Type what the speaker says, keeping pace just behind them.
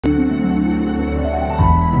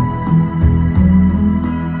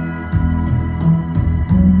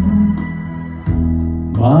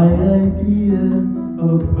idea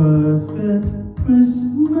of a perfect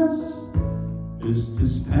Christmas is to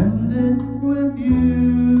spend it with you,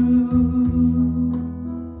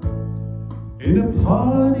 in a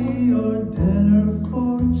party or dinner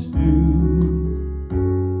for two.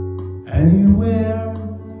 Anywhere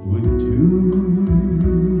would do.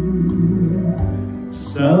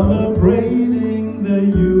 Celebrating the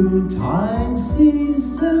Yuletide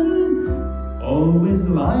season always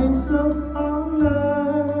lights up our lives.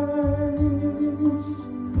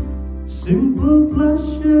 Simple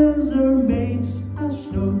pleasures are made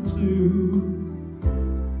special too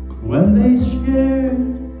when they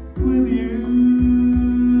shared with you.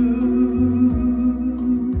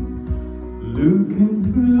 Looking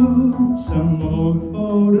through some old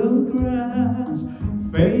photographs,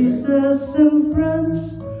 faces and friends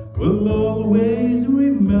will always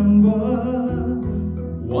remember.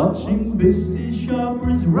 Watching busy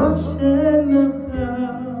shoppers rushing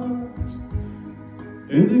about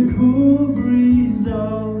in the cool breeze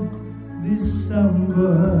of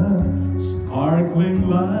December, sparkling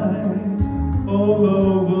lights all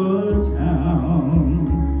over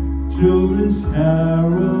town, children's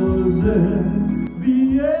carols in the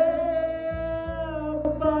air.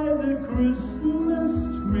 By the Christmas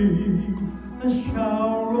tree, a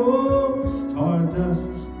shower of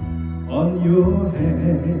stardust on your head.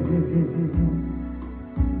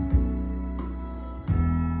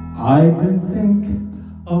 I can think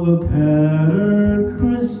of a better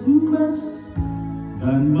Christmas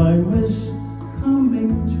than my wish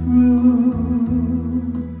coming true,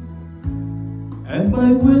 and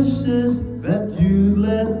my wish is that you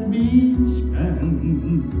let me spend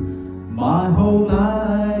my whole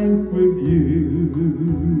life with you.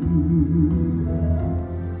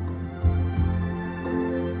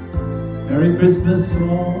 Merry Christmas to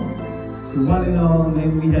all, to one and all. May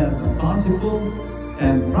we have a bountiful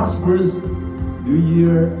and prosperous New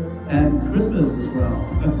Year and Christmas as well.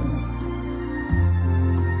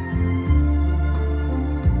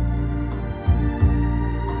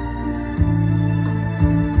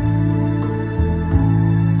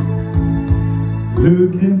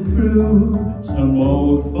 Looking through some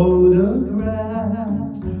old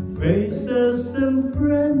photographs, faces and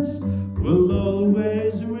friends will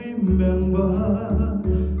always remember.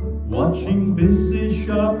 Watching busy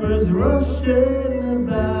shoppers rushing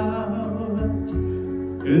about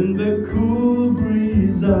in the cool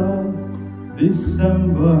breeze of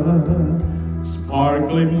December,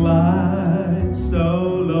 sparkling lights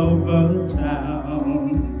all over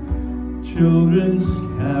town, children's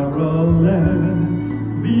caroling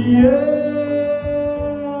the air.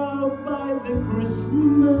 By the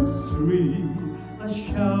Christmas tree, a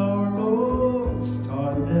shower of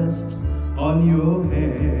stardust on your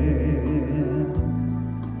hair.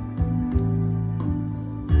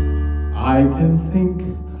 I can think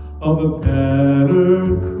of a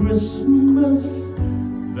better Christmas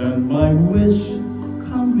than my wish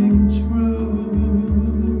coming true,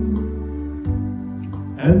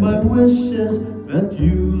 and my wish is that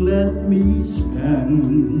you let me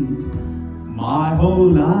spend my whole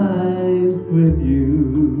life with you.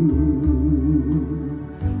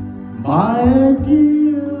 My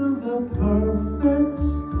idea of a perfect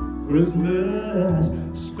Christmas,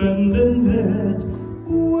 spending it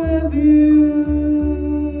with you.